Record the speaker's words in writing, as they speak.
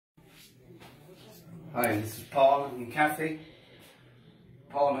Hi, this is Paul and Kathy.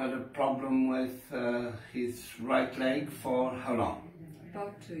 Paul had a problem with his right leg for how long?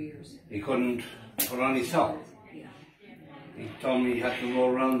 About 2 years. He couldn't put on his sock. Yeah. He told me he had to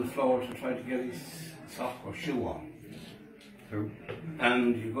roll around the floor to try to get his sock or shoe on. True.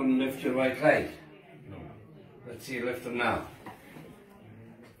 And you couldn't lift your right leg. No. Let's see you lift him now.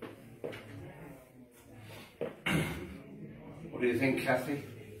 What do you think, Kathy?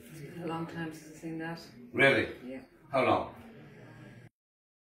 It's been a long time since I've seen that. Really? Yeah. How long?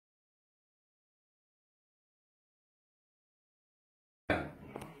 Yeah.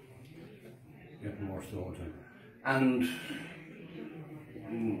 Getting more slow too. And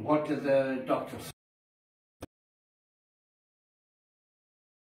what did the doctor say?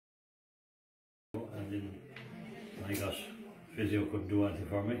 And then I got physio couldn't do anything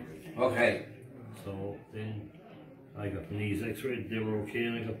for me. Okay. So then I got my knees x-rayed, they were okay,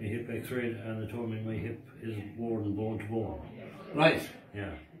 and I got my hip x-rayed, and they told me my hip is more than bone to bone. Right.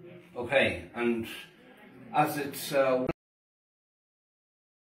 Yeah. Okay. And as it's on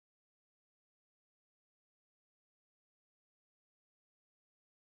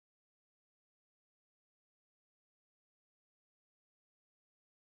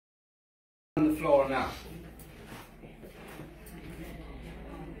the floor now.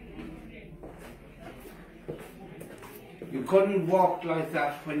 You couldn't walk like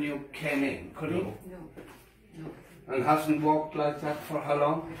that when you came in, could you? No. And hasn't walked like that for how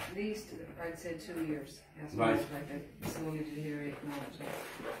long? At least, I'd say 2 years. Yes, Right. Like I slowly deteriorate now.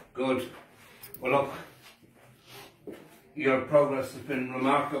 Good. Well, look, your progress has been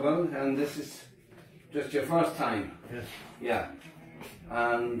remarkable, and this is just your first time. Yes. Yeah.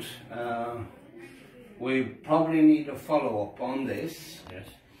 And we probably need a follow-up on this. Yes.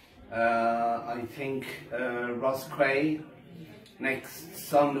 I think Ross Cray next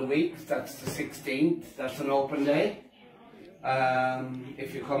Sunday week, that's the 16th, that's an open day.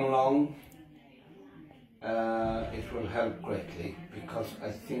 If you come along, it will help greatly, because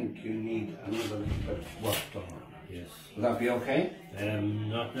I think you need another little bit of work done. Yes. Will that be okay?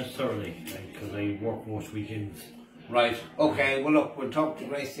 Not necessarily, because I work most weekends. Right, okay, well look, we'll talk to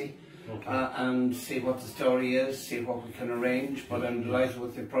Gracie. Okay. And see what the story is, see what we can arrange, but I'm delighted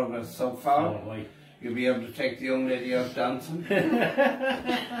with your progress so far. Oh, right. You'll be able to take the young lady out dancing. Thank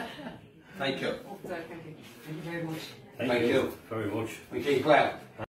you. Oh, sorry, thank you. Thank you very much. Thank you. very much. We keep well.